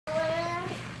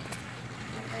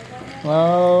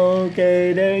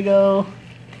Okay, there you go.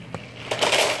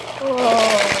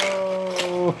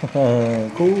 Whoa.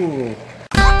 Cool.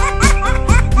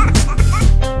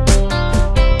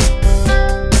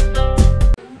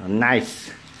 Nice.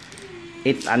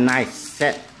 It's a nice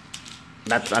set.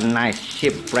 That's a nice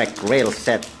shipwreck rail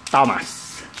set,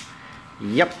 Thomas.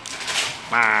 Yep.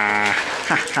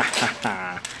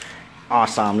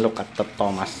 Awesome. Look at the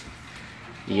Thomas.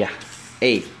 Yeah.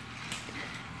 Hey,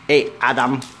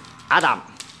 Adam.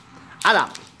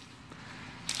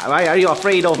 Why are you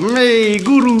afraid of me,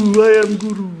 Guru? I am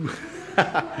Guru.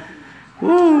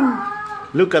 Woo.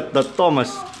 Look at the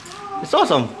Thomas. It's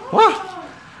awesome. Wow.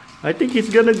 I think he's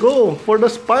gonna go for the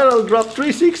spiral drop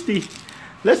 360.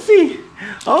 Let's see.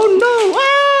 Oh no! Wow!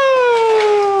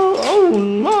 Oh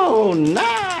no!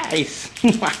 Nice!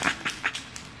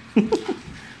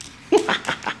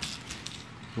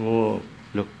 Oh,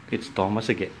 look, it's Thomas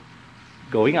again.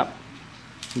 Going up,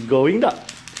 going up,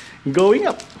 going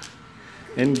up,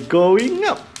 and going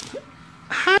up.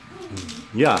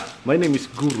 Yeah, my name is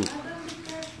Guru.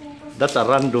 That's a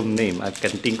random name I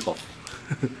can think of.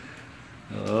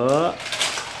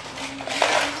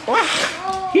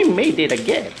 Wow, he made it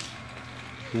again.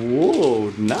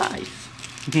 Whoa, nice.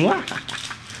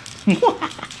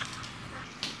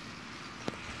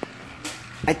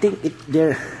 I think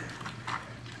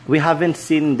we haven't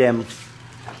seen them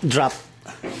drop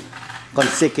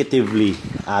consecutively,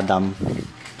 Adam.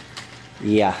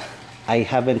 Yeah, I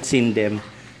haven't seen them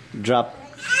drop.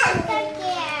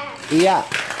 Yeah,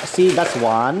 see, that's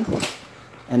one.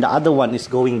 And the other one is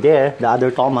going there, the other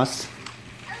Thomas.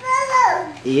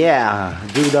 Yeah,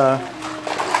 Judah.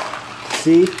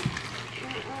 See?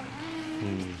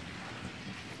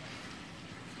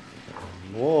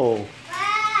 Whoa.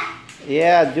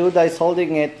 Yeah, Judah is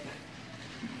holding it.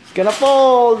 It's gonna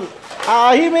fall.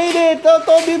 Ah, he made it. Oh,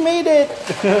 Toby made it.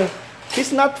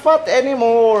 He's not fat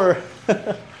anymore.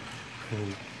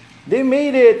 They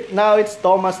made it. Now it's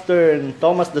Thomas' turn.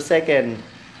 Thomas the second.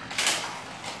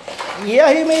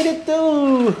 Yeah, he made it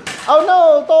too. Oh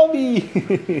no, Toby.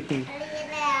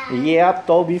 Yep,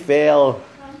 Toby fell.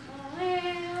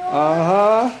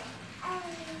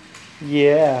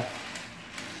 Yeah.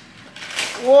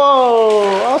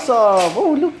 Whoa, awesome.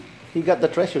 Oh, look. He got the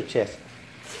treasure chest.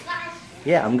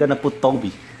 Yeah, I'm gonna put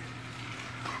Toby.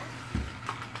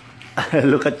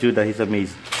 Look at Judah, he's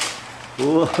amazed.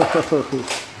 Whoa.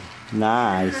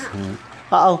 Nice.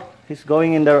 Uh-oh, he's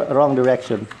going in the wrong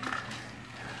direction.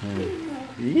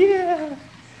 Yeah.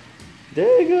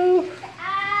 There you go.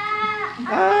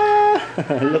 Ah.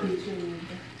 Look.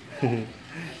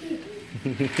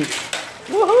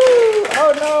 Woohoo!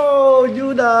 Oh no,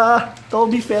 Judah.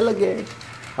 Toby fell again.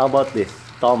 How about this,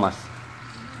 Thomas?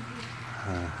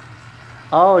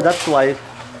 Oh, that's why.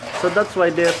 So that's why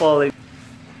they're falling.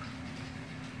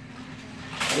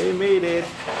 They made it.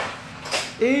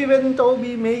 Even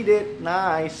Toby made it.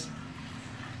 Nice.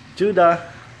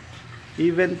 Judah.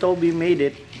 Even Toby made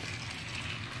it.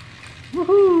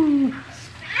 Woohoo!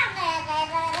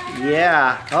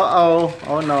 Yeah. Uh-oh.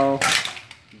 Oh no.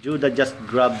 Judah just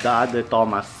grabbed the other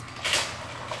Thomas.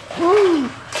 Woo!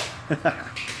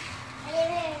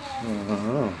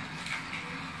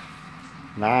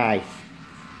 Nice.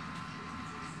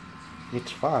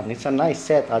 It's fun. It's a nice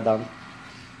set, Adam.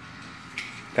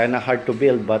 Kinda hard to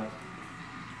build, but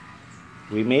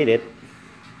we made it.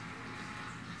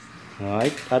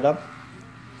 Alright, Adam.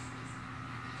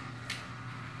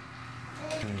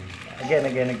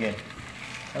 Again.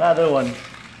 Another one.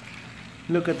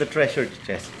 Look at the treasure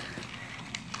chest.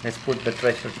 Let's put the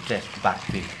treasure chest back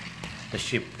with the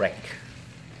shipwreck.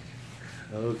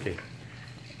 Okay.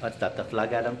 What's that? The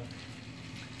flag, Adam?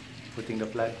 Putting the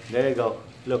flag. There you go.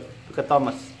 Look at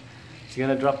Thomas. He's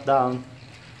gonna drop down.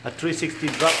 A 360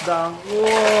 drop down.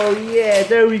 Whoa, yeah,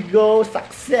 there we go.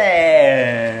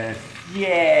 Success.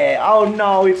 Yeah. Oh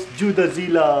no, it's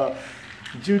Judahzilla.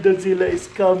 Judahzilla is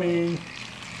coming.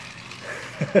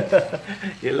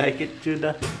 You like it,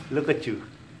 Judah? Look at you.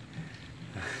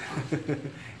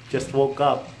 Just woke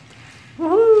up.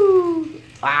 Woohoo!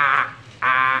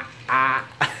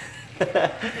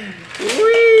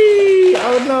 Whee!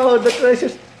 Oh no, the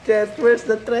treasure chest. Where's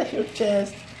the treasure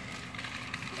chest?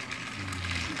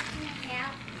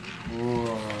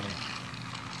 Whoa.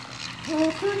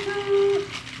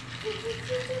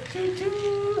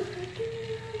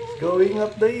 It's going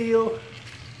up the hill.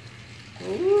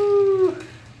 Woo.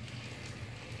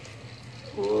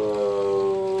 Whoa.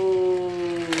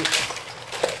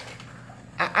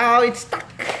 Oh, it's stuck.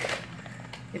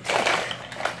 It's stuck.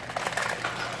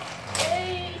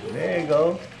 There you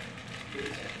go.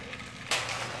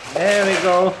 There we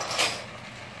go.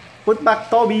 Put back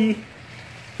Toby.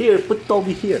 Here, put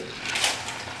Toby here.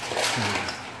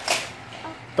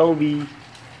 Toby.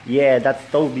 Yeah, that's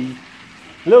Toby.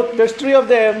 Look, there's 3 of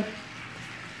them.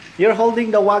 You're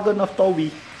holding the wagon of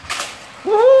Toby.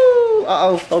 Woohoo!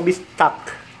 Uh-oh, Toby's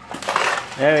stuck.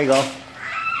 There we go.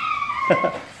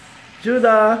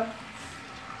 Judah.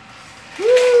 Woo!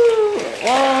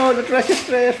 Oh, the treasure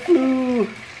chest flew.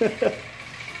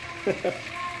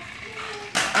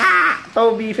 Ah!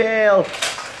 Toby fell.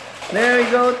 There we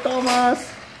go,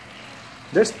 Thomas.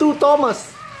 There's 2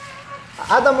 Thomas.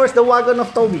 Adam, where's the wagon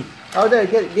of Toby? Oh, there,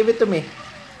 give it to me.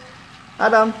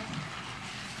 Adam.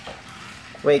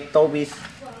 Wait, Toby's.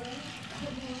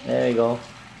 There we go.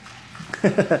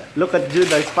 Look at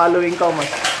Judah, he's following Thomas.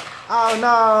 Oh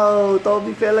no,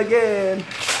 Toby fell again.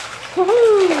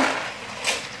 Woohoo!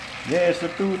 There's the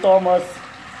 2 Thomas.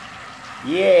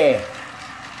 Yeah.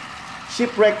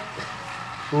 Shipwreck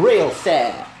rail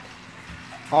set.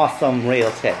 Awesome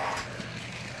rail set.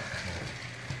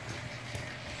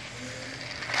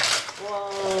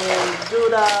 Whoa,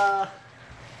 Judah.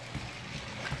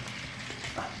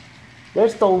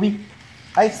 There's Toby.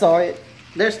 I saw it.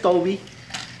 There's Toby.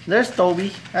 There's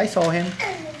Toby. I saw him.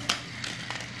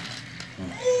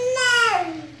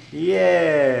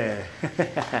 Yeah.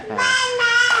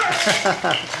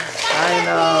 I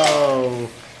know.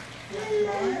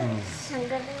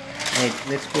 Wait,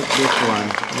 let's put this one.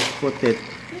 Let's put it.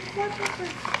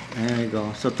 There we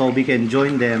go. So Toby can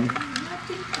join them.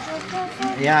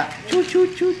 Yeah. Choo choo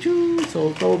choo choo.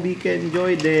 So Toby can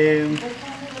join them.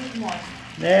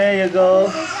 There you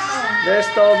go. There's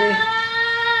Toby.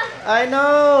 I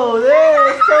know.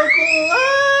 There. So cool.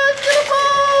 Ah, it's gonna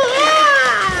fall.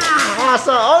 Ah,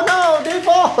 awesome. Oh no, they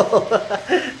fall.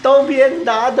 Toby and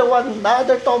the other one, the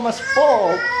other Thomas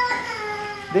fall.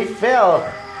 They fell.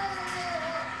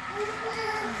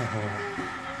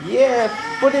 Yeah,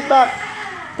 put it back.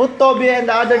 Put Toby and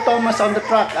the other Thomas on the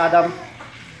track, Adam.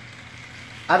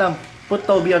 Adam, put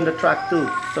Toby on the track too,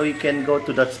 so you can go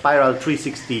to the spiral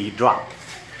 360 drop.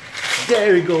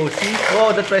 There we go, see?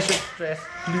 Oh, the treasure chest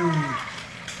flew.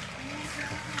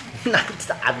 Not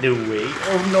the other way.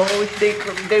 Oh no,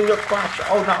 they will crash.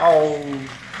 Oh no.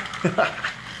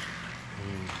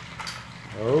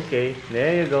 Okay,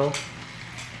 there you go.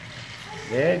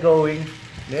 They're going.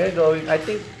 They're going. I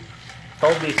think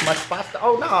Toby is much faster.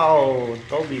 Oh no!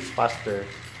 Toby is faster.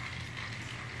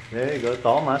 There you go,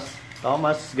 Thomas.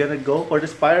 Thomas is gonna go for the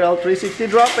spiral 360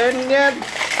 drop and get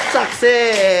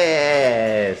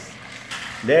success!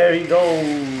 There he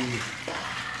goes.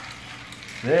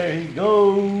 There he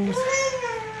goes.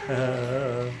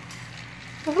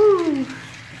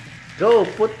 Go,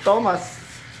 put Thomas.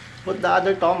 Put the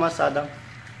other Thomas, Adam.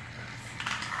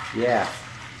 Yeah.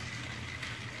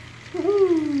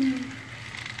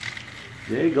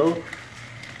 There you go.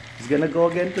 He's gonna go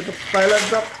again to the spiral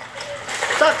drop.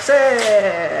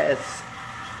 Success!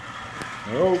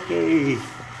 Okay.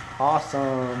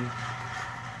 Awesome.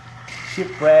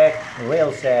 Shipwreck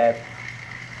rail set.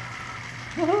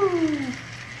 Woohoo!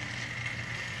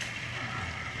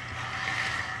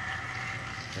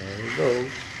 There he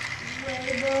goes.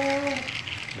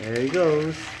 There he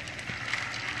goes.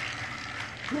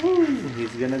 Woohoo!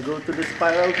 He's gonna go to the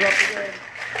spiral drop again.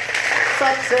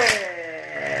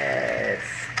 Success!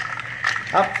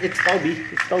 Up, it's Toby.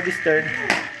 It's Toby's turn.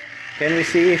 Can we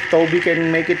see if Toby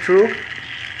can make it through?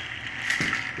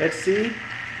 Let's see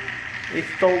if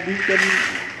Toby can.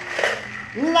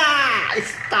 Nah!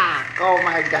 It's stuck! Oh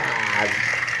my god!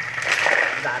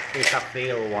 That is a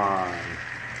fail one.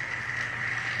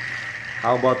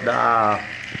 How about the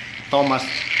Thomas?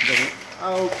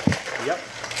 Oh, yep,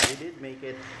 he did make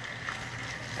it.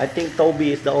 I think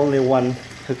Toby is the only one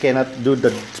who cannot do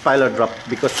the spiral drop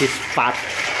because he's fat.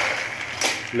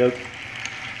 Look,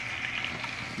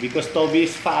 because Toby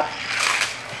is fat.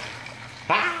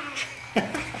 Ah!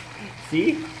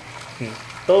 See,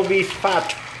 Toby is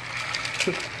fat.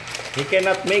 He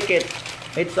cannot make it.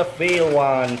 It's a fail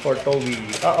one for Toby.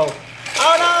 Uh oh.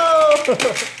 Oh no!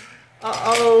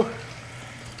 Uh oh.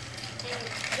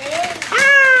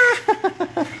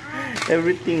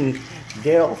 Everything,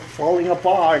 they're all falling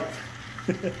apart.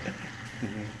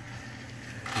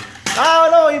 Oh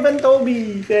no, even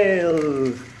Toby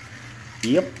fell.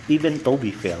 Yep, even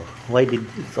Toby fell. Why did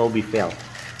Toby fail?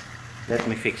 Let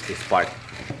me fix this part.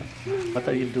 What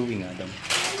are you doing, Adam?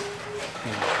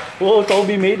 Oh,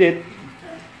 Toby made it.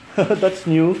 That's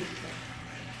new.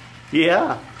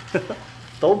 Yeah,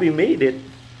 Toby made it.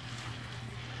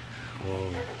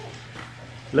 Whoa.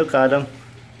 Look, Adam.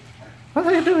 What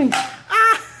are you doing?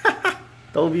 Ah!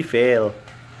 Toby fell.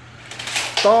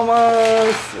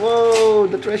 Thomas! Whoa!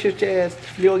 The treasure chest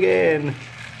flew again.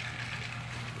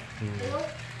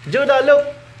 Judah,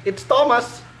 look! It's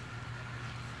Thomas!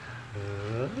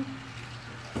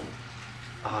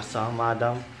 Awesome,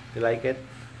 Adam. You like it?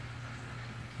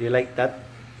 You like that?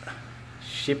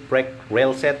 Shipwreck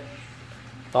rail set?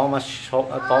 Thomas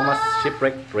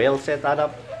Shipwreck rail set,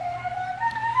 Adam?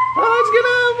 Oh, it's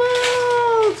gonna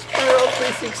spiral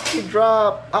 360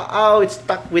 drop. Oh, it's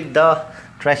stuck with the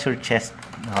treasure chest.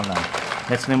 Hold on.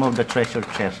 Let's remove the treasure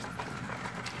chest.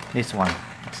 This one,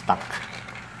 it's stuck.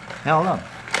 Hold on.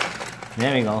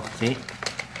 There we go. See?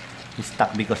 It's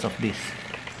stuck because of this.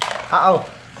 Oh.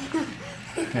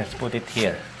 Let's put it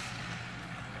here.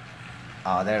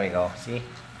 Oh, there we go. See?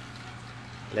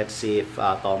 Let's see if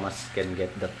Thomas can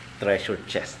get the treasure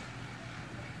chest.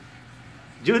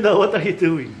 Judah, what are you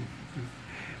doing?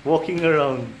 Walking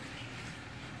around.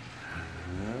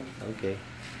 Okay.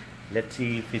 Let's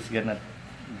see if he's gonna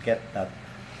get that.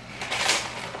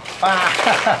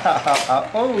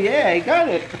 Oh yeah, he got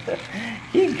it.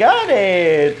 He got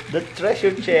it. The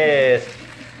treasure chest.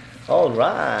 All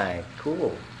right,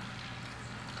 cool.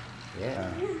 Yeah,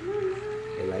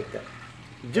 I like that.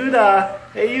 Judah,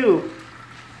 hey you.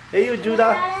 Hey you,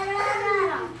 Judah.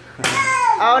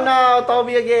 Oh no,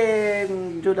 Toby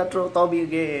again. Judah throw Toby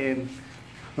again.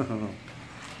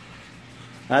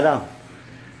 Adam.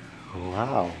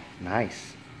 Wow,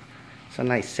 nice. It's a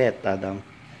nice set, Adam.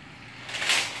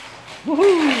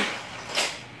 Woohoo!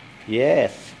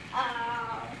 Yes.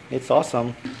 It's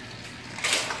awesome.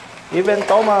 Even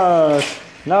Thomas.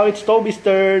 Now it's Toby's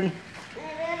turn.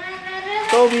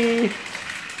 Toby.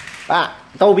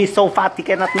 Toby's so fat he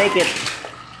cannot make it.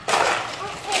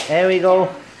 There we go.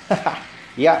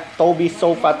 Yeah, Toby's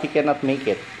so fat he cannot make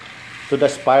it to the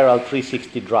spiral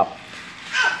 360 drop.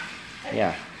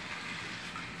 Yeah.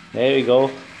 There we go.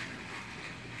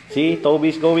 See,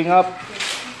 Toby's going up.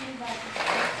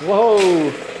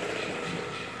 Whoa!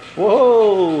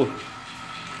 Whoa!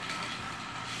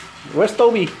 Where's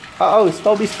Toby? Oh, is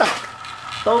Toby stuck?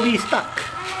 Toby is stuck.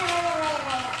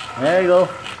 There you go.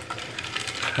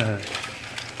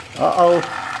 Uh-oh.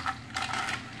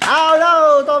 Oh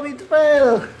no! Toby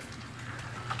fell!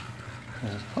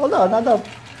 Hold on, hold on.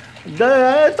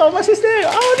 Thomas is there!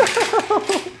 Oh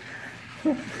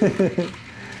no!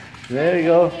 There you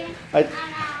go.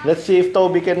 Let's see if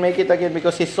Toby can make it again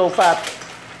because he's so fat.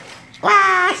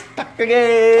 Stuck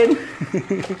again!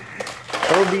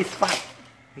 Toby is fat.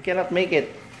 He cannot make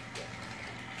it.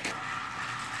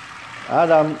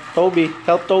 Adam, Toby,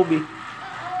 help Toby.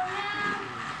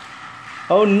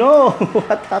 Oh no!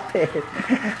 What happened?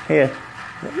 Here.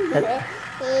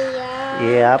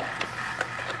 Yep.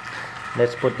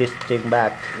 Let's put this thing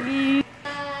back.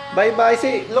 Bye bye.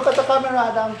 Say, look at the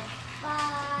camera, Adam.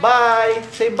 Bye.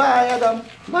 Say bye, Adam.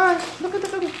 Bye. Look at the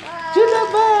camera. Judah,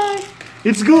 bye.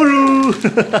 It's Guru.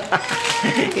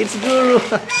 It's Guru.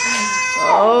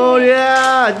 Oh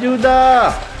yeah,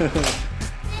 Judah.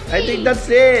 I think that's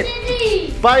it.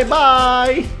 Bye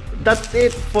bye. That's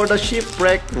it for the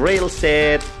Shipwreck rail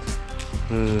set.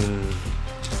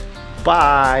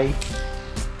 Bye.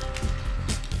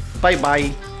 Bye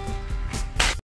bye.